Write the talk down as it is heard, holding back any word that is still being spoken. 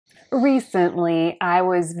Recently, I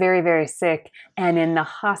was very sick and in the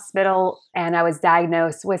hospital, and I was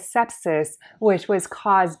diagnosed with sepsis, which was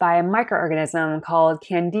caused by a microorganism called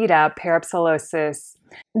Candida Parapsilosis.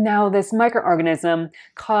 Now, this microorganism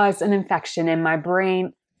caused an infection in my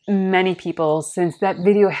brain. Many people, since that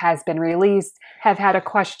video has been released, have had a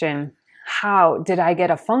question. How did I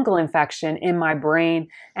get a fungal infection in my brain?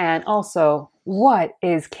 And also, what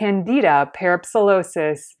is Candida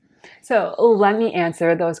Parapsilosis? So let me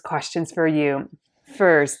answer those questions for you.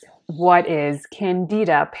 First, what is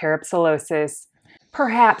Candida Parapsilosis?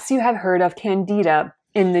 Perhaps you have heard of Candida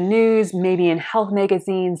in the news, maybe in health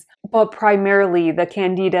magazines, but primarily the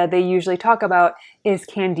Candida they usually talk about is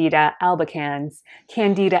Candida albicans.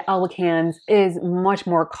 Candida albicans is much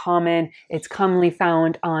more common. It's commonly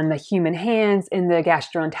found on the human hands in the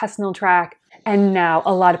gastrointestinal tract. And now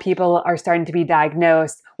a lot of people are starting to be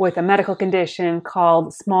diagnosed with a medical condition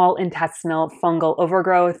called small intestinal fungal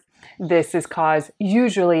overgrowth. This is caused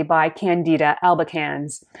usually by Candida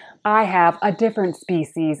albicans. I have a different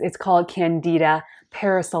species. It's called Candida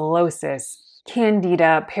Parapsilosis.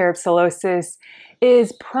 Candida Parapsilosis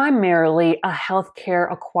is primarily a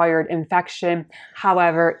healthcare acquired infection.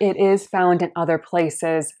 However, it is found in other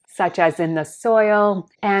places, such as in the soil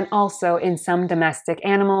and also in some domestic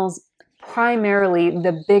animals. Primarily,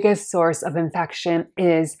 the biggest source of infection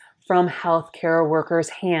is from healthcare workers'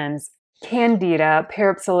 hands. Candida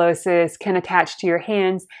Parapsilosis can attach to your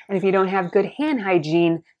hands, and if you don't have good hand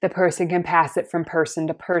hygiene, the person can pass it from person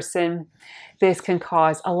to person. This can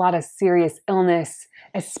cause a lot of serious illness,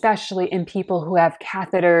 especially in people who have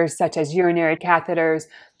catheters such as urinary catheters,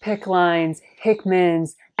 PICC lines,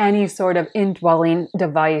 Hickmans, any sort of indwelling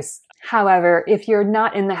device. However, if you're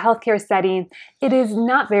not in the healthcare setting, it is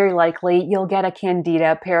not very likely you'll get a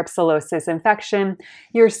Candida Parapsilosis infection.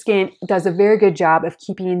 Your skin does a very good job of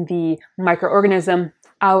keeping the microorganism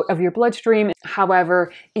out of your bloodstream.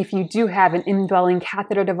 However, if you do have an indwelling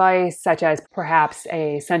catheter device, such as perhaps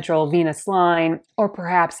a central venous line or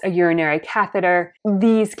perhaps a urinary catheter,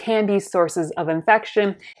 these can be sources of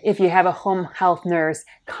infection if you have a home health nurse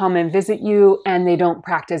come and visit you and they don't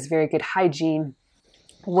practice very good hygiene.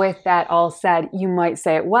 With that all said, you might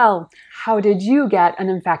say, well, how did you get an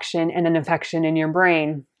infection and an infection in your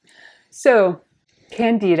brain? So,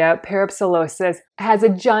 Candida Parapsilosis has a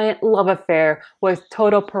giant love affair with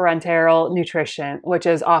total parenteral nutrition, which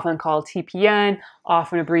is often called TPN,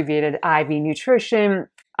 often abbreviated IV nutrition.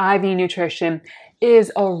 IV nutrition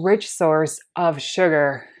is a rich source of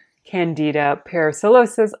sugar. Candida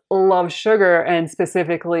Parapsilosis loves sugar, and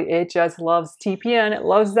specifically it just loves TPN. It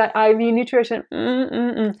loves that IV nutrition.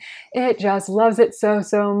 It just loves it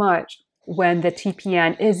so much. When the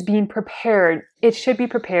TPN is being prepared, it should be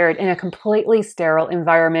prepared in a completely sterile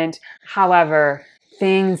environment. However,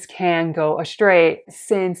 things can go astray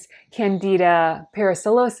since Candida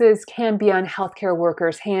Parapsilosis can be on healthcare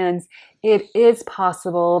workers' hands. It is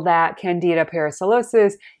possible that Candida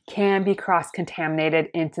Parapsilosis can be cross-contaminated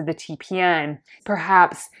into the TPN.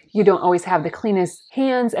 Perhaps you don't always have the cleanest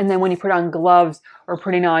hands, and then when you put on gloves or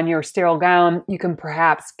putting on your sterile gown, you can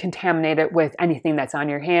perhaps contaminate it with anything that's on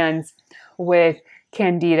your hands. With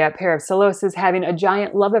Candida Parapsilosis having a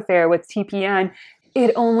giant love affair with TPN,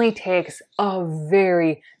 it only takes a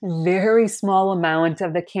very small amount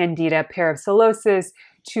of the Candida Parapsilosis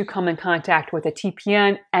to come in contact with a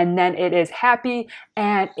TPN, and then it is happy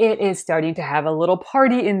and it is starting to have a little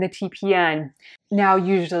party in the TPN. Now,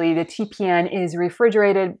 usually the TPN is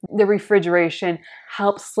refrigerated. The refrigeration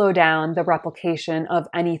helps slow down the replication of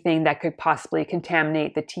anything that could possibly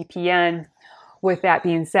contaminate the TPN. With that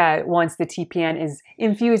being said, once the TPN is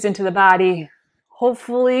infused into the body,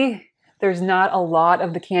 hopefully there's not a lot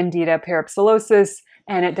of the Candida Parapsilosis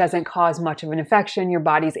and it doesn't cause much of an infection. Your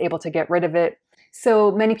body's able to get rid of it.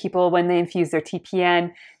 So many people, when they infuse their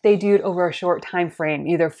TPN, they do it over a short time frame,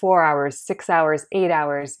 either 4 hours, 6 hours, 8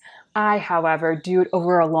 hours. I, however, do it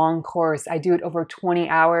over a long course. I do it over 20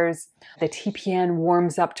 hours. The TPN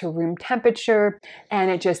warms up to room temperature,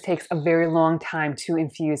 and it just takes a very long time to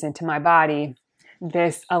infuse into my body.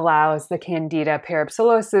 This allows the Candida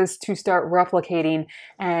Parapsilosis to start replicating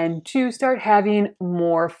and to start having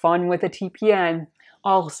more fun with the TPN.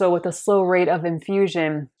 Also, with a slow rate of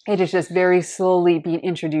infusion, it is just very slowly being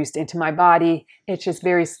introduced into my body. It's just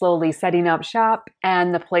very slowly setting up shop,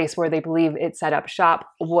 and the place where they believe it set up shop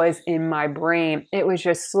was in my brain. It was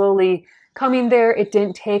just slowly coming there. It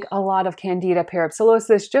didn't take a lot of Candida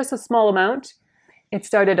Parapsilosis, just a small amount. It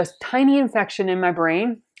started a tiny infection in my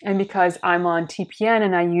brain, and because I'm on TPN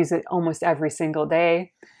and I use it almost every single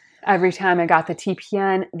day, every time I got the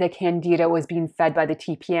TPN, the Candida was being fed by the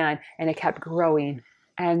TPN, and it kept growing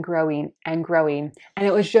and growing and growing. And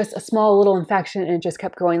it was just a small little infection, and it just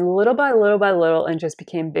kept growing little by little by little and just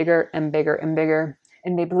became bigger and bigger and bigger.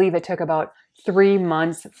 And they believe it took about 3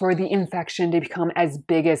 months for the infection to become as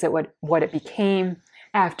big as what it became.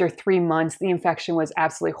 After 3 months, the infection was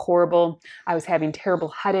absolutely horrible. I was having terrible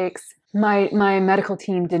headaches. My medical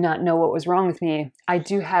team did not know what was wrong with me. I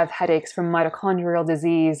do have headaches from mitochondrial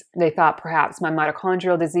disease. They thought perhaps my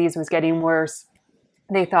mitochondrial disease was getting worse.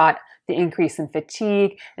 They thought the increase in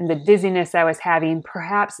fatigue and the dizziness I was having,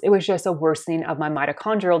 perhaps it was just a worsening of my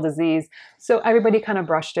mitochondrial disease. So everybody kind of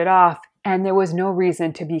brushed it off, and there was no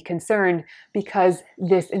reason to be concerned because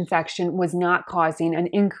this infection was not causing an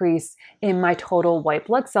increase in my total white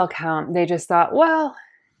blood cell count. They just thought, well,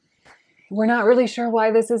 we're not really sure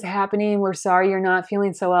why this is happening. We're sorry you're not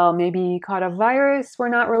feeling so well. Maybe you caught a virus. We're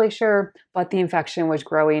not really sure. But the infection was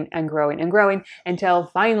growing and growing and growing until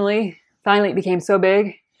finally it became so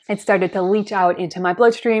big, it started to leach out into my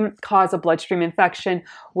bloodstream, cause a bloodstream infection,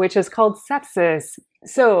 which is called sepsis.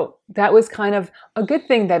 So that was kind of a good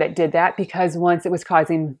thing that it did that, because once it was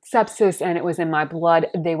causing sepsis and it was in my blood,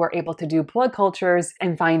 they were able to do blood cultures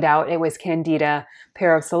and find out it was Candida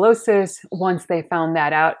Parapsilosis. Once they found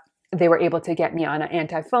that out, they were able to get me on an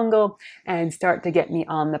antifungal and start to get me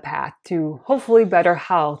on the path to hopefully better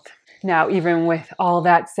health. Now, even with all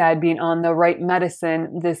that said, being on the right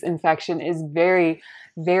medicine, this infection is very,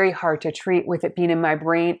 very hard to treat. With it being in my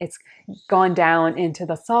brain, it's gone down into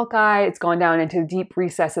the sulci, it's gone down into deep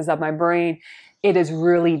recesses of my brain. It is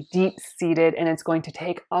really deep-seated, and it's going to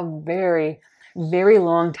take a very, very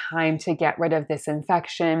long time to get rid of this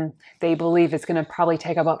infection. They believe it's going to probably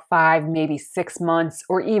take about 5, maybe 6 months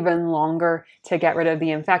or even longer to get rid of the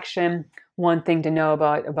infection. One thing to know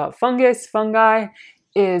about fungi,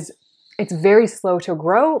 is it's very slow to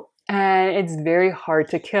grow and it's very hard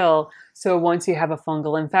to kill. So once you have a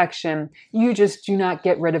fungal infection, you just do not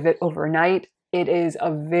get rid of it overnight. It is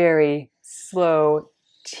a very slow,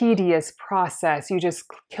 tedious process. You just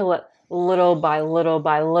kill it little by little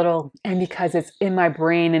by little. And because it's in my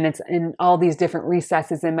brain and it's in all these different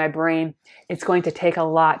recesses in my brain, it's going to take a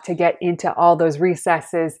lot to get into all those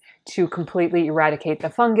recesses to completely eradicate the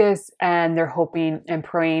fungus. And they're hoping and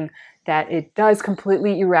praying that it does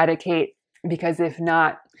completely eradicate, because if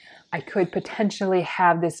not, I could potentially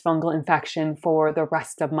have this fungal infection for the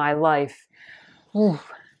rest of my life. Ooh,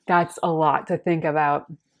 that's a lot to think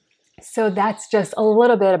about. So that's just a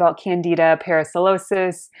little bit about Candida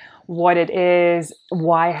Parapsilosis, what it is,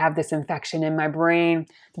 why I have this infection in my brain,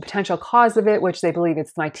 the potential cause of it, which they believe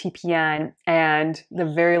it's my TPN, and the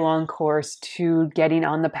very long course to getting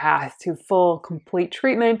on the path to full, complete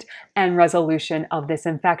treatment and resolution of this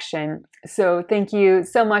infection. So thank you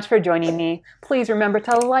so much for joining me. Please remember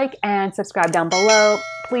to like and subscribe down below.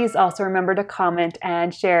 Please also remember to comment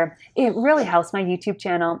and share. It really helps my YouTube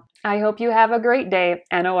channel. I hope you have a great day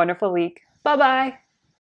and a wonderful week. Bye-bye.